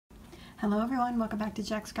Hello everyone, welcome back to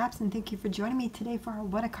Jacqs and thank you for joining me today for our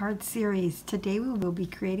What a Card series. Today we will be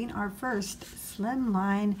creating our first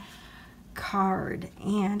Slimline card,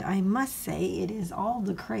 and I must say it is all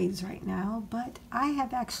the craze right now, but I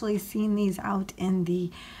have actually seen these out in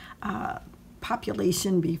the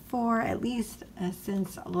population before, at least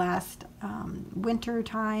since last winter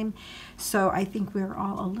time. So I think we're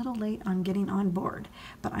all a little late on getting on board,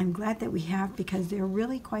 but I'm glad that we have, because they're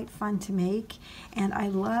really quite fun to make, and I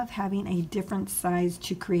love having a different size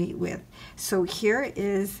to create with. So here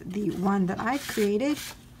is the one that I've created,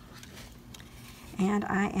 and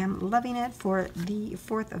I am loving it for the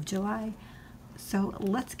 4th of July. So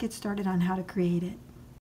let's get started on how to create it.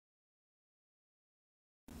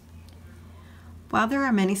 While there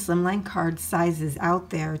are many Slimline card sizes out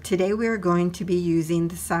there, today we are going to be using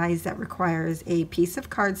the size that requires a piece of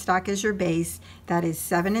cardstock as your base that is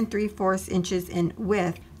 7 3/4 inches in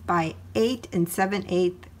width by 8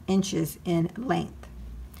 7/8 inches in length.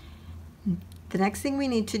 The next thing we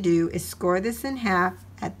need to do is score this in half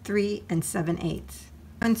at 3 7/8.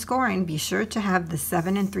 When scoring, be sure to have the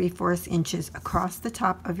 7 3/4 inches across the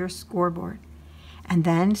top of your scoreboard, and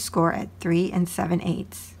then score at 3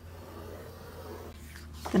 7/8.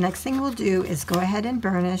 The next thing we'll do is go ahead and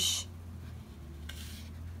burnish.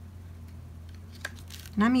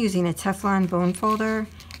 And I'm using a Teflon bone folder,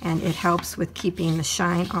 and it helps with keeping the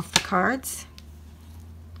shine off the cards.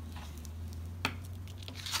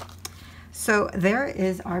 So there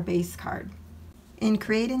is our base card. In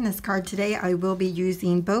creating this card today, I will be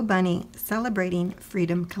using Bo Bunny Celebrating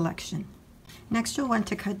Freedom Collection. Next, you'll want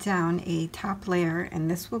to cut down a top layer, and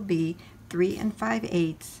this will be 3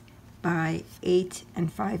 5/8 by 8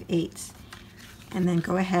 5/8, and then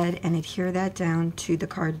go ahead and adhere that down to the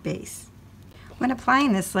card base. When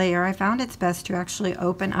applying this layer, I found it's best to actually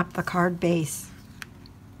open up the card base.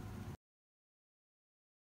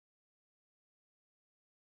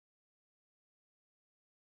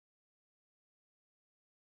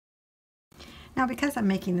 Now, because I'm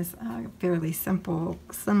making this fairly simple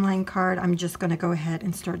Slimline card, I'm just going to go ahead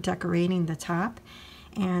and start decorating the top,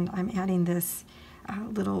 and I'm adding this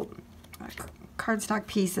little cardstock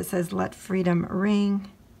piece that says "Let Freedom Ring,"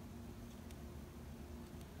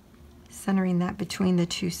 centering that between the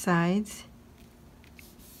two sides.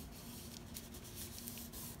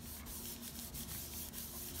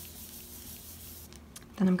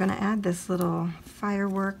 Then I'm going to add this little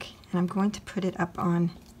firework, and I'm going to put it up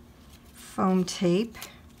on foam tape.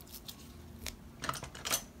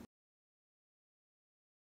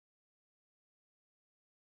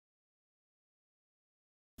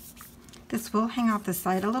 This will hang off the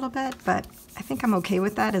side a little bit, but I think I'm okay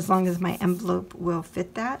with that as long as my envelope will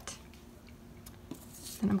fit that.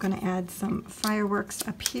 Then I'm going to add some fireworks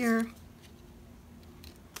up here.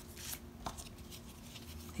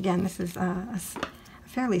 Again, this is a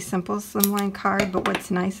fairly simple Slimline card, but what's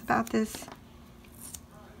nice about this,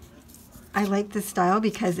 I like this style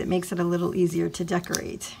because it makes it a little easier to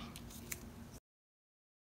decorate.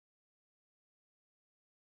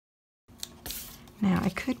 Now, I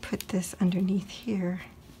could put this underneath here.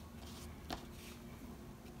 I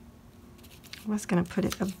was going to put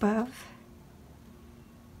it above,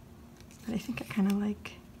 but I think I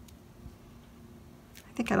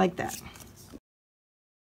like that.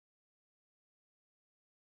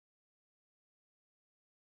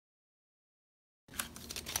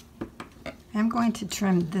 I'm going to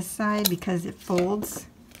trim this side because it folds.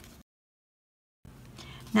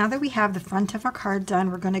 Now that we have the front of our card done,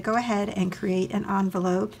 we're going to go ahead and create an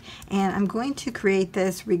envelope, and I'm going to create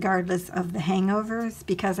this regardless of the hangovers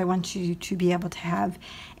because I want you to be able to have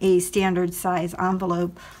a standard size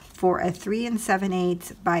envelope for a 3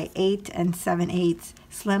 7/8 by 8 7/8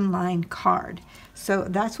 Slimline card. So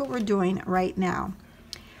that's what we're doing right now.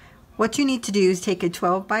 What you need to do is take a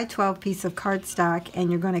 12 by 12 piece of cardstock, and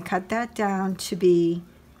you're going to cut that down to be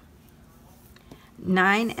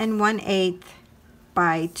 9 1/8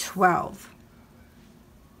 by 12.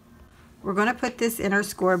 We're going to put this in our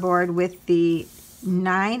scoreboard with the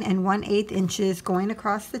 9 1/8 inches going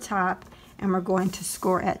across the top, and we're going to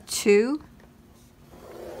score at 2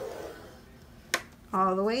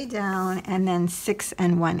 all the way down, and then 6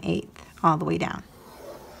 1/8 all the way down.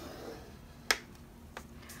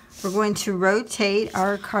 We're going to rotate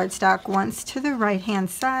our cardstock once to the right hand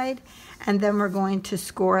side, and then we're going to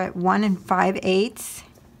score at 1 5/8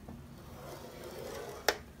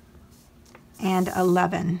 and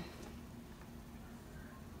 11.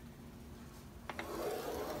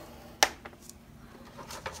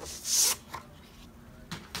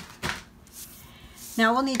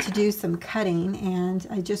 Now we'll need to do some cutting, and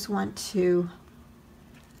I just want to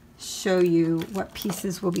show you what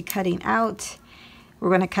pieces we'll be cutting out. We're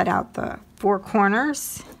going to cut out the 4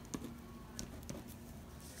 corners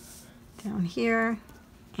down here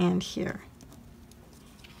and here.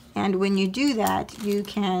 And when you do that, you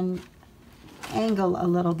can angle a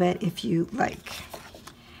little bit if you like.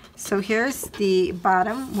 So here's the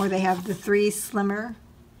bottom where they have the 3 slimmer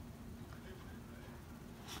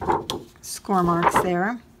score marks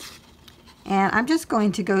there. And I'm just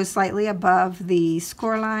going to go slightly above the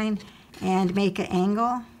score line and make an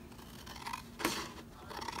angle.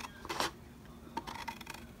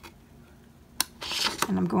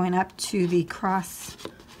 And I'm going up to the cross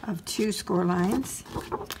of 2 score lines.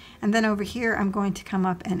 And then over here, I'm going to come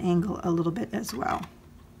up and angle a little bit as well.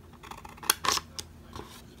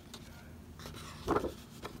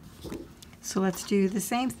 So let's do the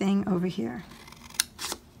same thing over here.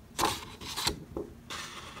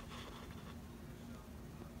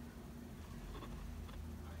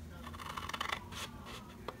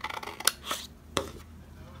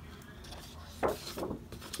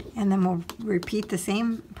 And then we'll repeat the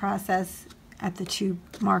same process at the 2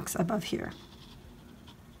 marks above here.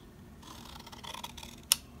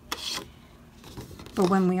 But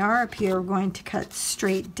when we are up here, we're going to cut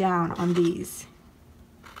straight down on these.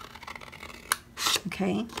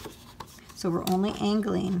 Okay, so we're only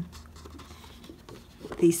angling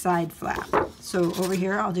the side flap. So over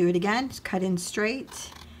here, I'll do it again. Just cut in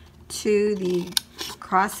straight to the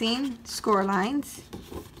crossing score lines.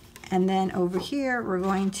 And then over here, we're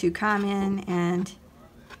going to come in and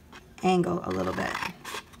angle a little bit.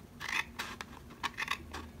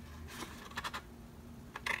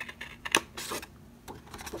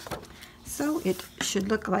 So it should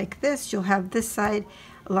look like this. You'll have this side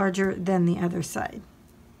larger than the other side.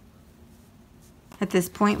 At this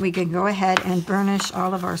point, we can go ahead and burnish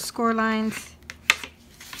all of our score lines.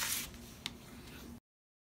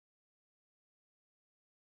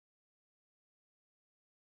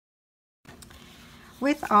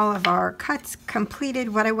 With all of our cuts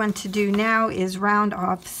completed, what I want to do now is round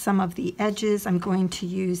off some of the edges. I'm going to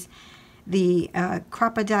use the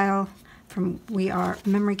Crocodile from We Are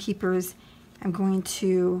Memory Keepers. I'm going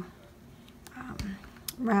to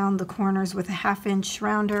round the corners with a 1/2 inch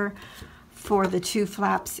rounder for the 2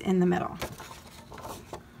 flaps in the middle.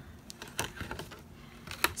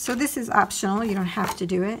 So this is optional, you don't have to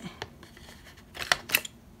do it.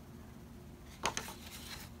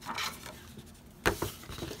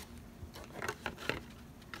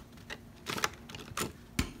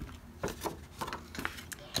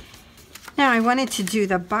 Now I wanted to do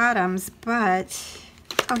the bottoms, but,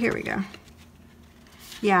 oh, here we go.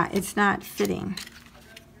 Yeah, it's not fitting.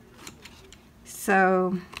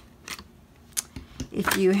 So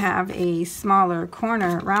if you have a smaller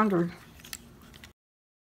corner rounder,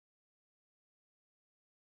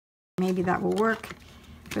 maybe that will work,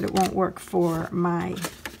 but it won't work for my,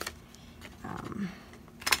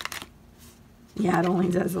 yeah, it only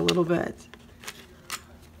does a little bit.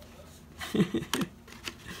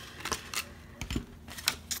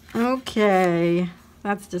 Okay,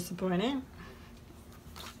 that's disappointing.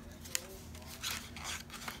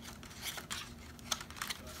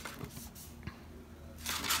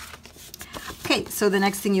 Okay, so the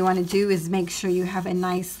next thing you want to do is make sure you have a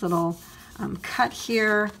nice little cut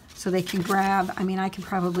here so they can grab. I mean, I can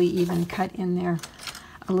probably even cut in there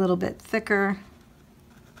a little bit thicker.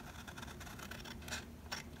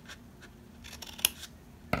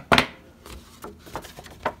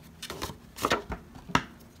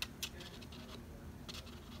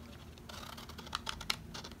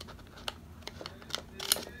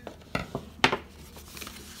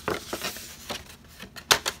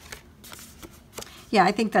 Yeah,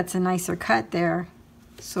 I think that's a nicer cut there,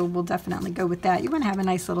 so we'll definitely go with that. You want to have a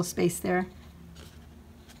nice little space there.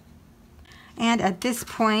 And at this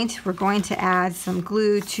point, we're going to add some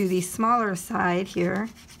glue to the smaller side here.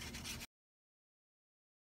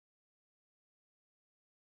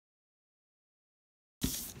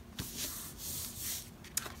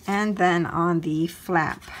 And then on the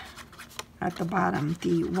flap at the bottom,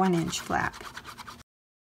 the 1-inch flap.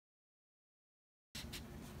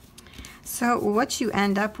 So what you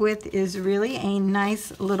end up with is really a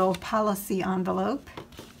nice little policy envelope.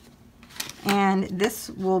 And this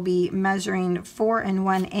will be measuring 4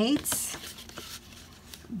 1/8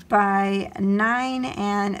 by 9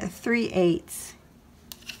 3/8.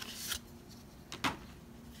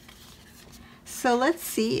 So let's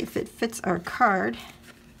see if it fits our card.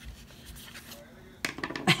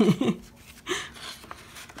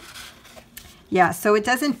 Yeah, so it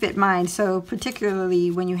doesn't fit mine. So particularly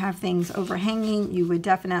when you have things overhanging, you would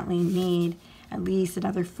definitely need at least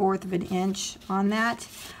another 1/4 of an inch on that.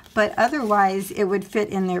 but otherwise it would fit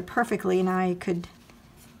in there perfectly. Now I could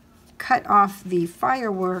cut off the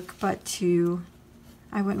firework, but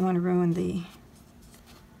I wouldn't want to ruin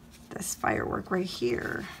this firework right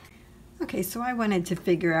here. Okay, so I wanted to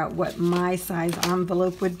figure out what my size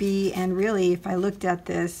envelope would be, and really if I looked at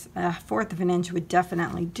this, 1/4 of an inch would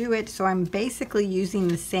definitely do it. So I'm basically using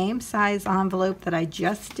the same size envelope that I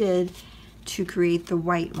just did to create the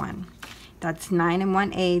white one. That's 9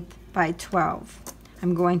 1/8 by 12.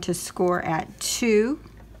 I'm going to score at 2.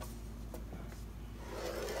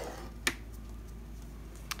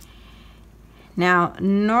 Now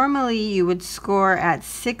normally you would score at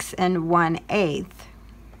 6 1/8.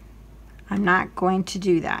 I'm not going to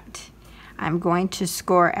do that. I'm going to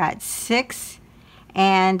score at 6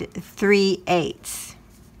 3/8.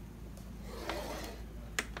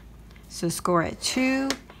 So score at 2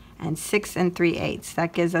 and 6 3/8.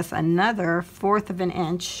 That gives us another 1/4 of an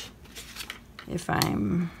inch, if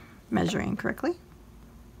I'm measuring correctly.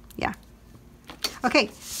 Yeah. Okay,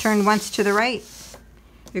 turn once to the right.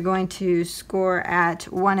 You're going to score at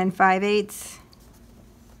 1 5/8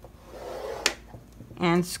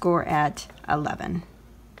 and score at 11.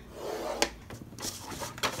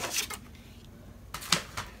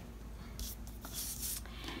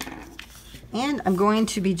 And I'm going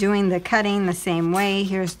to be doing the cutting the same way.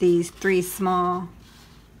 Here's these 3 small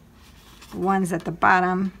ones at the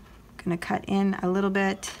bottom. I'm going to cut in a little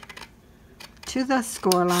bit to the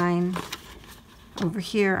score line. Over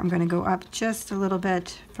here, I'm going to go up just a little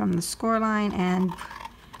bit from the score line and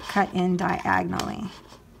cut in diagonally.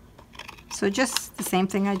 So just the same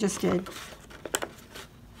thing I just did.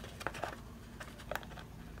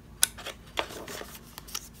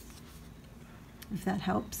 If that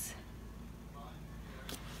helps.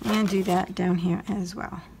 And do that down here as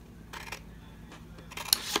well.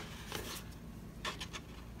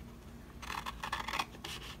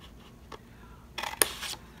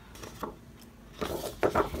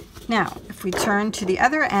 Now, if we turn to the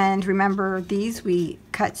other end, remember these we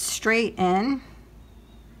cut straight in.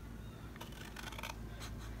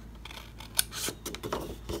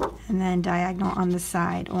 And then diagonal on the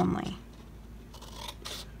side only.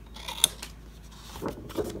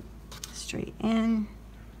 Straight in.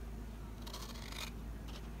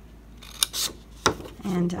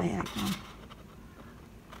 And diagonal.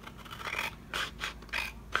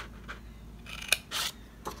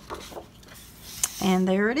 And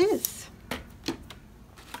there it is.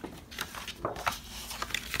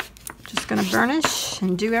 Just going to burnish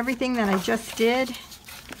and do everything that I just did.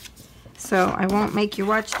 So I won't make you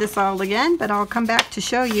watch this all again, but I'll come back to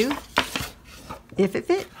show you if it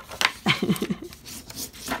fit.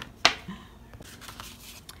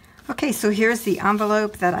 Okay, so here's the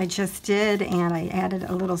envelope that I just did, and I added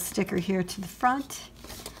a little sticker here to the front.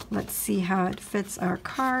 Let's see how it fits our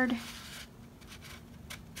card.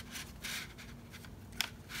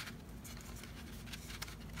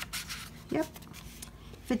 Yep,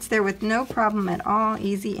 fits there with no problem at all,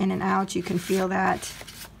 easy in and out. You can feel that.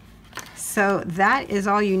 So that is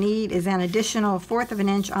all you need, is an additional 1/4 of an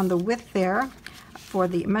inch on the width there for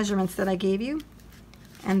the measurements that I gave you.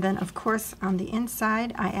 And then of course on the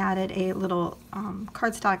inside I added a little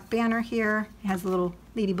cardstock banner here. It has a little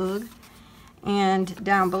ladybug. And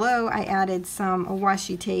down below I added some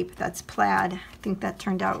washi tape that's plaid. I think that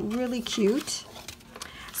turned out really cute.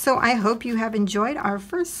 So I hope you have enjoyed our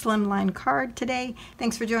first Slimline card today.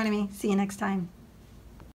 Thanks for joining me. See you next time.